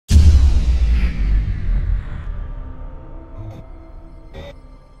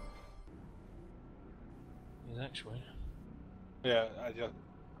which way. Yeah,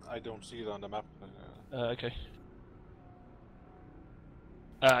 I don't see it on the map. Okay.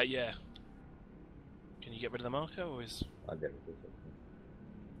 Yeah. Can you get rid of the marker, or is... I'll get rid of it.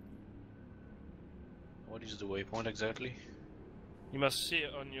 What is the waypoint exactly? You must see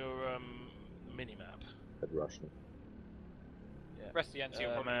it on your mini-map. At Rashnu. Yeah. Rest of the NC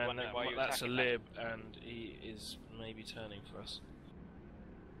are probably wondering why you're that's a attacking lib, and he is maybe turning for us.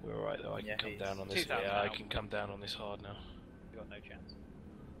 We're alright though, I can come down on this. Yeah, I can come down on this hard now. You got no chance.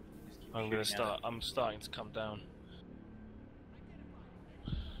 I'm gonna start. I'm starting to come down.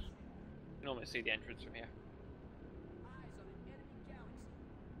 You normally see the entrance from here.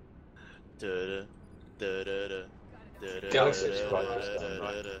 Galaxy strikers down,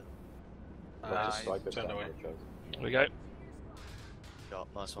 right? Strikers turn down, away. Joe. Here we go. Yeah,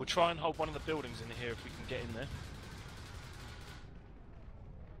 nice one. We'll try and hold one of the buildings in here if we can get in there.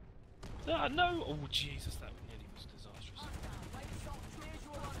 Ah, no! Oh, Jesus, that nearly was disastrous.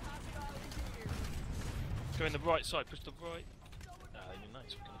 Go in the right side, push the right. Ah, you're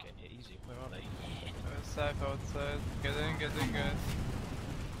nice, we're gonna get in here easy. Where are they? Safe outside. Get in, guys.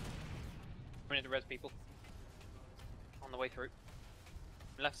 We need to res people. On the way through.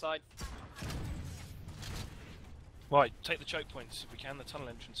 Left side. Right, take the choke points if we can, the tunnel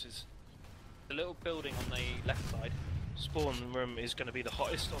entrances. The little building on the left side. Spawn room is going to be the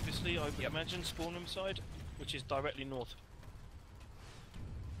hottest, obviously, I would imagine, spawn room side, which is directly north.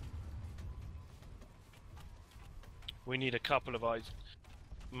 We need a couple of eyes.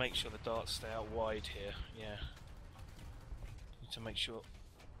 Make sure the darts stay out wide here, yeah. Need to make sure.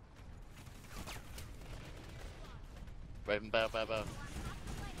 Raven, bow.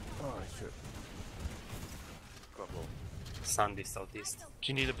 Oh shit. Grumble. Sandy southeast. Do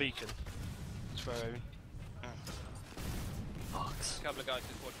you need a beacon? Throw. Fox. A couple of guys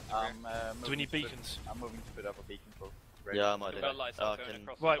just watching the rear. Do we need beacons? I'm moving to put up a beacon for. Yeah, I might do. We've got lights I out going can-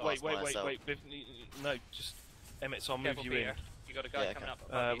 across the Right, path. wait. No, just Emmett, so I'll move Careful, you Peter. in. You got a guy Yeah, coming okay. up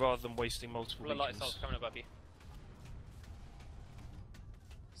above you. Rather than wasting multiple Couple of light beacons. sols coming above you.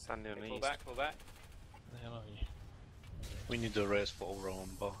 Sandy on the Pull east. back, pull back. Where the hell are you? We need the rest for over on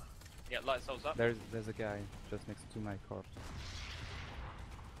bar. Yeah, light sols up. There's a guy just next to my corpse.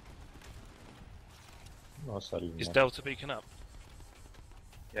 No, sorry. Is no. Delta beacon up?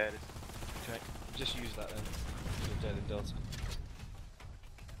 Yeah, it is. Okay, just use that then. If you're dead in Delta.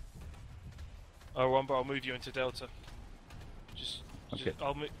 Oh, Rombo, I'll move you into Delta. Just Okay.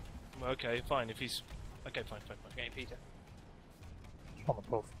 I'll move. Okay, fine. If he's okay, fine. Okay, Peter. On the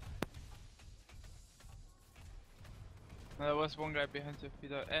both. There was one guy behind you,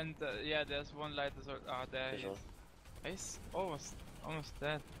 Peter. And yeah, there's one light as well. Ah, there he is. He's almost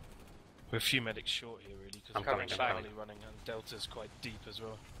dead. We're a few medics short here, really, because I'm we're coming back. barely running, and Delta's quite deep as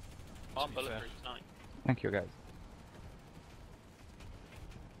well. I'm be bulletproof fair. tonight. Thank you, guys.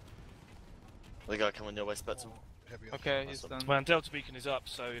 The guy coming your way, Spectre. Okay, he's done. Well, and Delta beacon is up,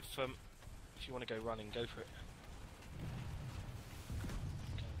 so if you want to go running, go for it.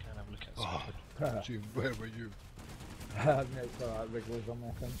 Can have a look at it. Jim, where were you? No, it's alright, Rick was on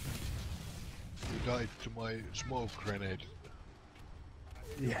my thing. You died to my smoke grenade.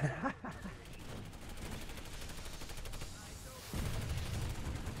 Yeah.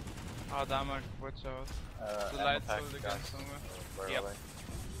 Ah, damage, watch out. The ammo lights pack, sold again guys. somewhere. Where Yep. are they?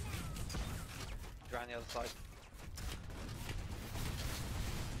 Around the other side.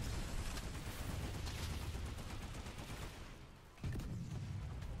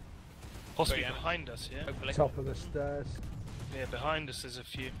 Possibly yeah. behind us, yeah? Hopefully. Top of the stairs. Yeah, behind us there's a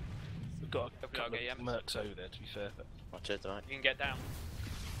few. We've got a Hopefully I'll couple get of you. mercs over there, to be fair. But Watch it, right? You can get down.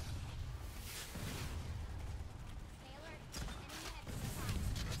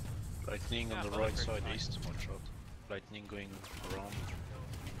 Lightning on the right side east, watch out. Lightning going around.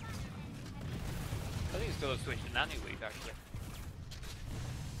 I think it's still a switch to nanny weave actually.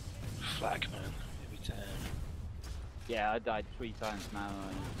 flag, man, every time. Yeah, I died 3 times now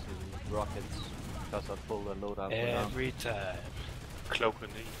into rockets because I pulled a loadout. Every time. Cloak on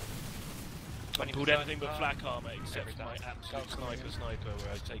the I pulled anything but flak armor except for my absolute sniper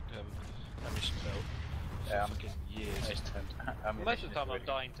where I take ammunition belt for Yeah, fucking years. Most of the time I'm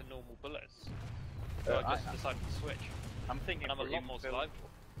dying to normal bullets. So I just decided to switch. I'm thinking And I'm a for lot more infill, survivable.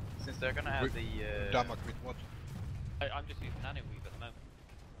 since they're gonna have With the Damage with what? I'm just using nanny weave at the moment.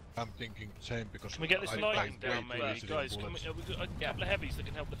 I'm thinking same because Can we get this I lighting died way down, too maybe? easily Guys, in can we, bullets. we've got a couple of heavies that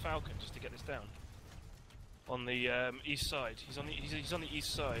can help the Falcon just to get this down. On the east side. He's on the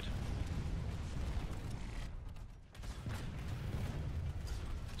east side.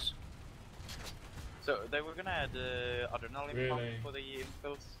 So they were gonna add adrenaline pump for the infills. Really? They were gonna add the adrenaline pump for the infills.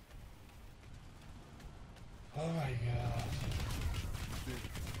 Really? They were gonna add the adrenaline pump for the infills. So they were gonna add the adrenaline pump for the infills. So they were gonna add the adrenaline pump for the infills. Oh my god.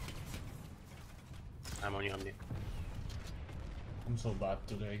 I'm on you. I'm so bad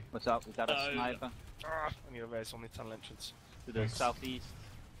today. What's up? Is that a sniper? I need a race on the tunnel entrance. To the southeast.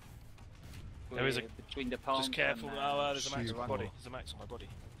 There is a... Between the palms. Just careful, and, there's a max on my body. There's a max on my body.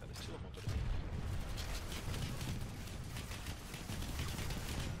 There's two on my body.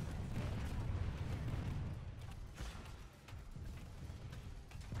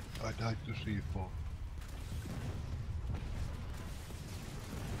 I died to C4.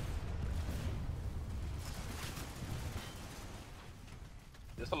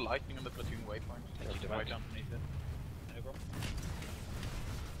 There's a lightning on the platoon waypoint. Thank you, right underneath it. No problem.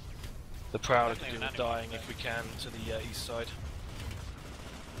 The Prowler could do with dying if we can to the east side.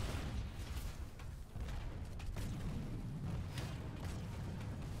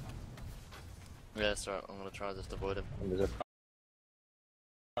 Yeah, that's right. I'm gonna try just avoid him.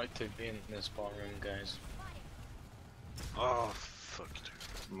 Try to be in this bar room, guys. Oh, fuck.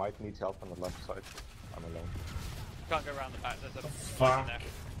 Mike needs help on the left side. I'm alone. Can't go around the back, there's a Fuck.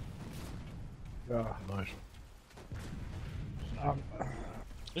 there. Nice.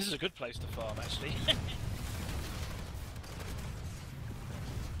 This is a good place to farm, actually.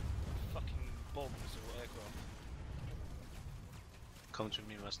 Fucking bombs or aircraft. Come to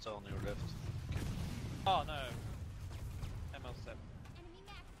me, Master, on your left. Oh no. ML7.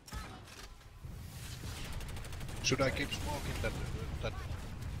 Should I keep smoking that? That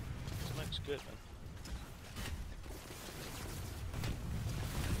looks good, man.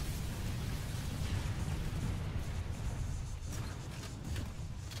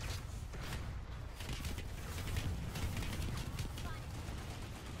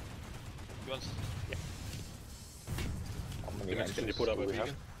 Yeah. How many engines put up do a we have?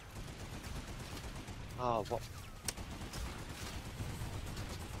 beacon? Oh, what?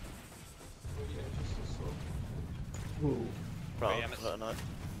 Ooh. Right, Yeah, I'll no.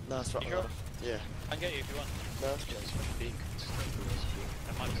 No, it's right. You sure? Yeah. I can get you if you want. No, it's good.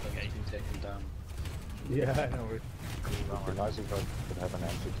 That might be okay. Taken down. Yeah, I know it. It would be nice if I could have an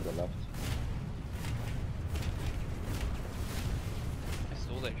entry to the left. I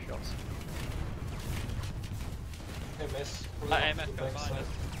saw those shots. MS. MS goes behind us.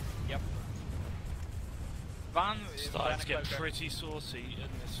 Yep. Van Starting to get pretty saucy in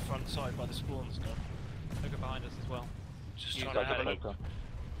this front side by the spawns now. Look behind us as well. Just You trying got to have a the look.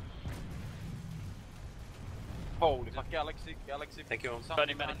 Holy fuck, Galaxy. Thank you.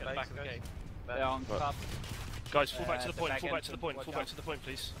 Burning medic at the back of the gate. They're on top. Guys, fall back to the the point, back fall back to the entrance, point, watch fall back out. to the point,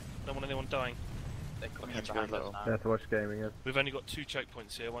 please. Don't want anyone dying. They're coming That's in behind good, us though. now. That's watch gaming it. We've only got 2 choke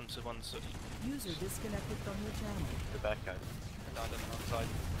points here, one to one. So User disconnected from your channel. The back guys. Died on the wrong side.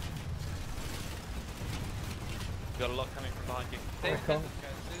 You got a lot coming from behind you. Stay defensive,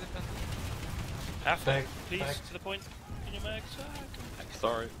 guys. Stay defensive. half Back, please, back. to the point. In your mags.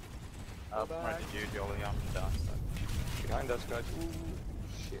 Sorry. Up front of you, Jolly, I'm down. Behind us, guys. Ooh,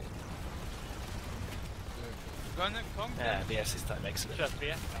 shit. Gonna Kong. Yeah, VS this time, excellent. Just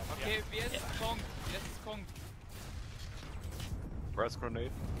VS. Okay, VS is Kong. VS is Kong. Burst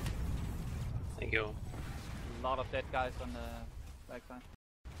grenade. Thank you. A lot of dead guys on the backside.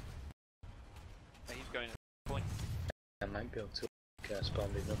 He's going at the point. I might be able to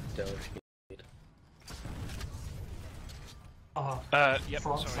spawn me up there if you need. Yep,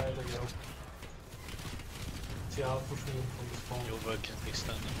 Front sorry. side again. See, I'll push me in from the spawn. Your work can be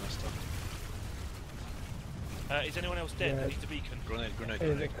standing, Master. Is anyone else dead? Yeah. I need the beacon. Grenade, Hey,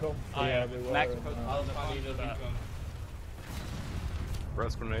 grenade. they come. I Yeah, am. they were. Max, I'll need a beacon.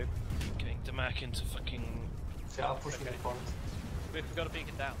 Burst grenade. Getting Damak into fucking... See, I'll push me in front. We've got a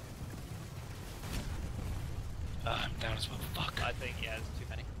beacon down. I'm down as well, fuck. I think, yeah, there's too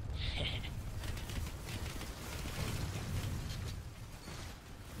many.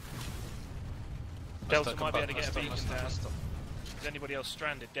 Delta might be able to get a beacon down. Is anybody else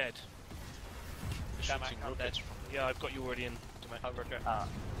stranded, dead? Damak, I'm dead. Yeah, I've got you already in, Damak. Oh, roger. Ah.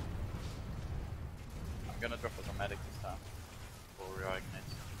 I'm gonna drop a medic this time. Before we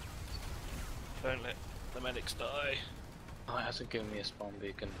reignite. Don't let the medics die. Oh, it hasn't given me a spawn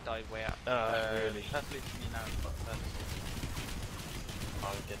beacon. Died way out. Really? That leaves me now, but that's...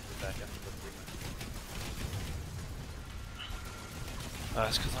 I'll get you back after the 3 minutes.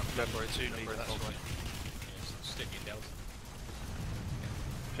 That's because I'm February 2 leader, that's why. Stick your Delta.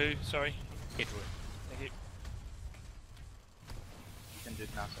 Who? Sorry? Edward. Thank you. You can do it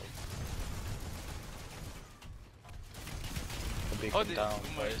now, so... The beacon Oh, down, oh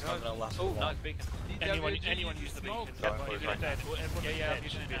but my it's not God. gonna last for Oh, long. nice beacon. Anyone DWG use the beacon? smoke. Everyone Sorry, who's right dead. Well, everyone Yeah, who's yeah, dead I'm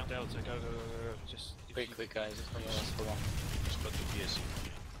should using be it in now. Delta. Go, go, go, go. Just... if Quick, you- quick guys, it's not gonna last for long. Just got the VS.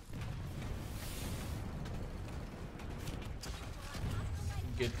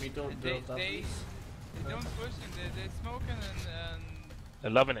 Get me to They don't push and they smoking and They're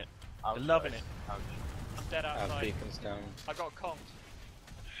loving it. They're loving it. I'm dead outside. Beacons down. I got conked.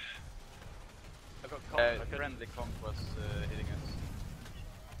 I got conked. friendly conk was hitting us.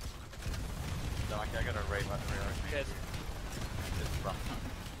 So I got a ray button. Cheers. Just run.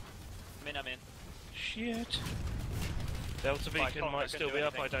 I'm in. Shit. Delta beacon might still be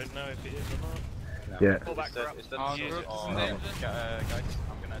up. I don't know if it is or not. No. Yeah. Pull back for up. Is that guys, I'm gonna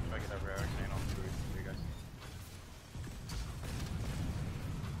try to get a rare arcane on through you guys.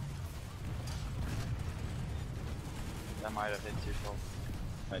 That might have hit you, Paul.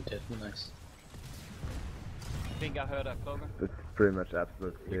 I did, nice. I think I heard a clover. It's pretty much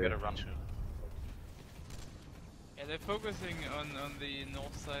absolute. You gotta run. Yeah, they're focusing on the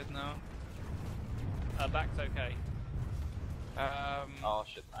north side now. Back's okay. Oh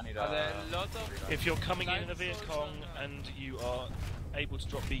shit, I need Are there a lot of... If you're coming in a Viet Cong and you are able to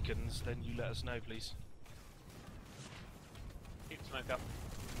drop beacons, then you let us know, please. Keep smoke up.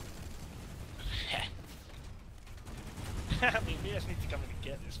 I mean, we just need to come in and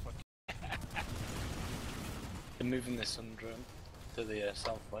get this fucking... They're moving this under to the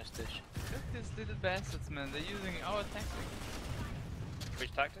southwest-ish. Look at these little bastards, man. They're using our tactic.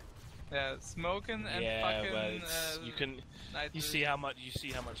 Which tactic? Yeah, smoking and yeah, fucking. well, you can. You see how much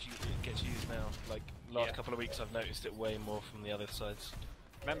it gets used now. Like last couple of weeks, I've noticed it way more from the other sides.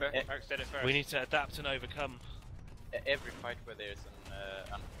 Remember, Merc said it first. We need to adapt and overcome. Every fight where there's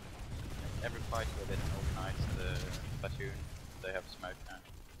an organized platoon, they have smoke now.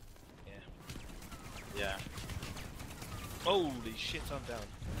 Yeah. Yeah. Holy shit, I'm down.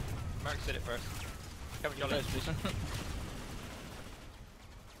 Merc said it first. Come with your please.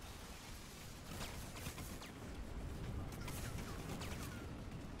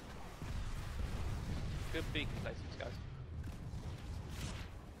 Good beacon placements, guys.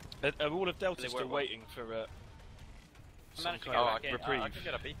 Are all of Delta still waiting for some kind of reprieve? I can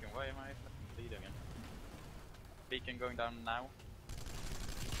get a beacon. Why am I leading it? Beacon going down now.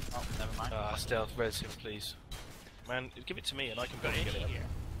 Oh, never mind. Stealth, res him, please. Man, give it to me and I can probably get it up.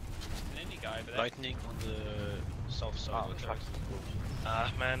 An indie guy over there. Lightning on the south side of the tracks.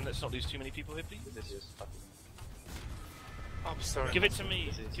 Man, let's not lose too many people here, please. This is fucking... I'm sorry. Give it to me.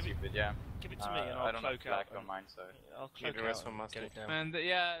 This is stupid, yeah. Give it to me and I'll I don't have cloak out. black on mine, so... I'll cloak out and get it down. And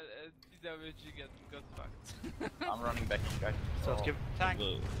yeah, DWG got fucked. I'm running back, guys. So let's give tank.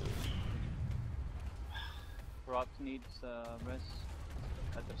 Rot needs res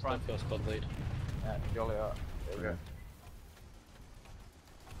at the front. Stuff got lead. Yeah, Jolly, there you go.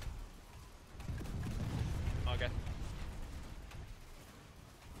 Okay.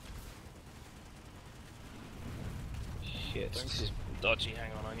 Shit, this is dodgy.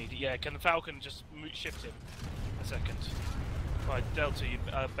 Hang on, I need. Yeah, can the Falcon just shift him a second? Right, Delta, you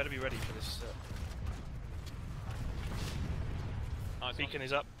better be ready for this. Nice Beacon one.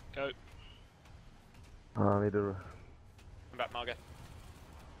 is up. Go. Neither. Come back, Marga.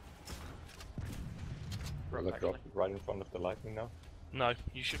 Will it drop right in front of the lightning now? No,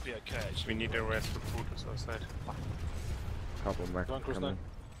 you should be okay. Actually. We need a rest recruiters outside. Couple of max coming.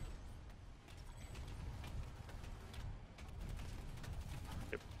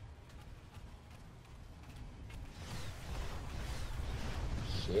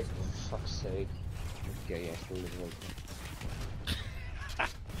 Shit, for fuck's sake. Okay, I still live waiting.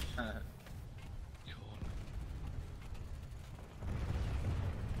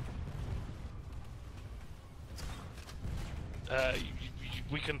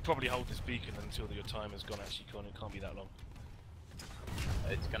 We can probably hold this beacon until your time has gone. Actually, it can't be that long.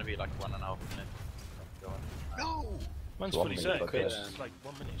 It's gonna be like 1.5 minutes. No! Mine's 1 fully minute, set. okay. It's like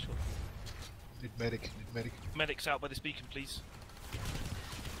 1 minute short. Need medic, need medic. Medics out by this beacon, please.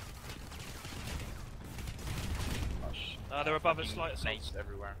 They're above us. Light assaults Mates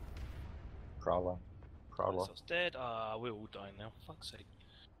everywhere. Prowler. Prowler. Assaults dead. We're all dying now. Fuck's sake.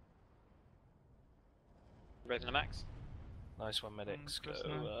 Raising the max. Nice one, medics. Go.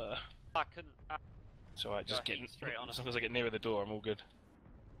 I couldn't. It's alright, just Go get straight on as us. long as I get nearer the door, I'm all good.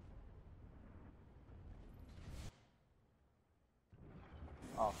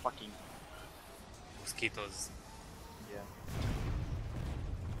 Oh, fucking. Mosquitoes.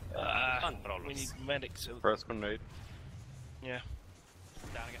 Yeah. We need medics. First grenade. Yeah.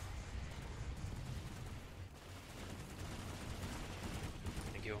 Down again.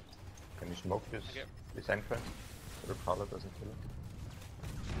 Thank you. Can you smoke this entrance? So the Prowler doesn't kill it.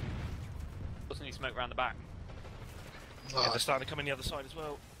 Doesn't need smoke around the back. Yeah, they're starting to come in the other side as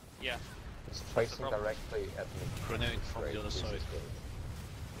well. Yeah. It's facing directly at me. Grenade from the other side.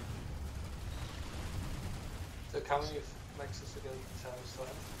 They're coming with Max is again the tower side.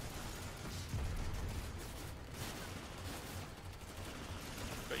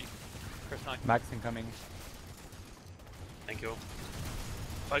 First 9. Max incoming. Thank you.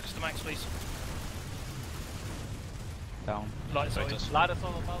 Focus the max, please. Down. Lights on. Light us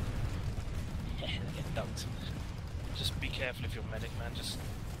all above. Yeah, they get dunked. Just be careful if you're a medic, man. Just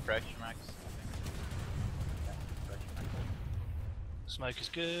Fresh max, I think. Yeah, fresh max. smoke is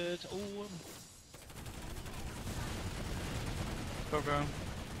good. Oh, Go.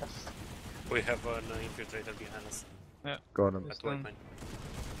 We have an infiltrator behind us. Yeah. Got him. At white mine.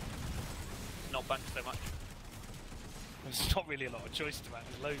 Not banked so much. there's not really a lot of choice to man.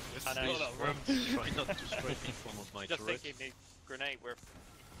 There's loads of us. I know. Not a lot of room. Try not to spread in front of my Just turret. thinking the grenade, we're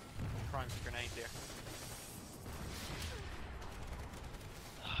prime for grenade here.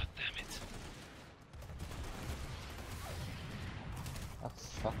 Oh, damn it. What the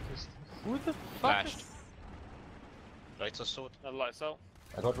fuck is this? Who the fuck Flashed. is... Lights are sword. Another light assault.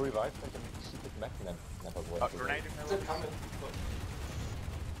 I got revived by the secret mech and never worked. Grenade. They're coming.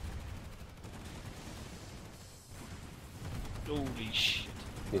 Holy shit.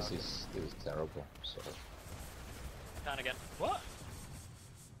 This is terrible. So Down again. What?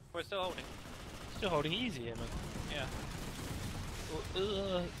 We're still holding. Still holding easy here, man. Yeah.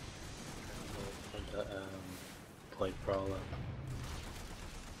 Point prowler.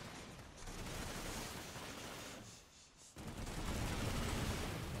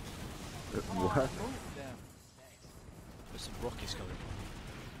 What? Damn. There's some rockets coming.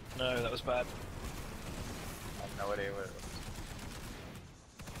 No, that was bad. I have no idea where it was.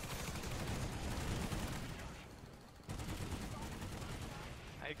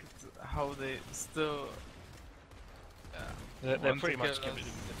 I could... How they still... They're want pretty to much kill giving. us.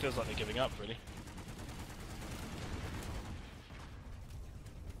 It feels like they're giving up, really.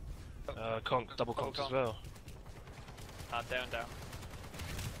 Double conks as well. Down.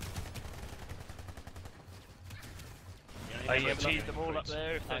 I EMP'd them all up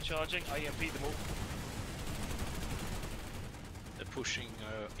there if they're charging. I EMP'd them all. They're pushing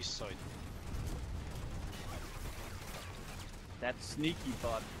east side. That sneaky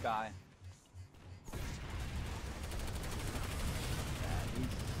bot guy.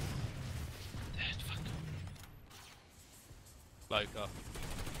 Dead, fuck. Like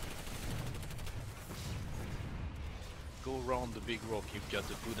go around the big rock. You've got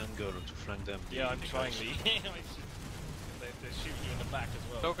the good angle to flank them. Yeah, I'm trying to. They're shooting you in the back as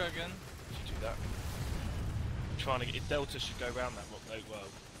well. Loka again. You should do that. I'm trying to get. Delta should go around that rock. Oh, well,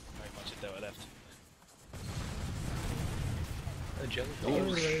 very much a Delta left. A jelly. Oh,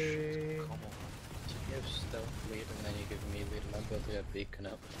 Come on. You have stealth lead and then you give me lead and I'll build you a beacon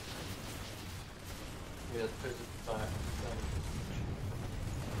up. Yeah, there's a fire.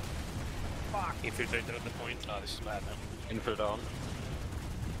 Fuck! Infiltrator at the point. Oh, this is bad now. Infil down.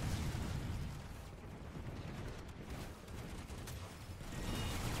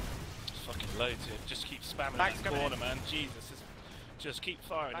 Fucking loads here. Just keep spamming Max that coming corner, in. man. Jesus. Just keep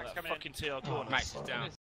firing Max at that coming fucking TR corner. Max is down.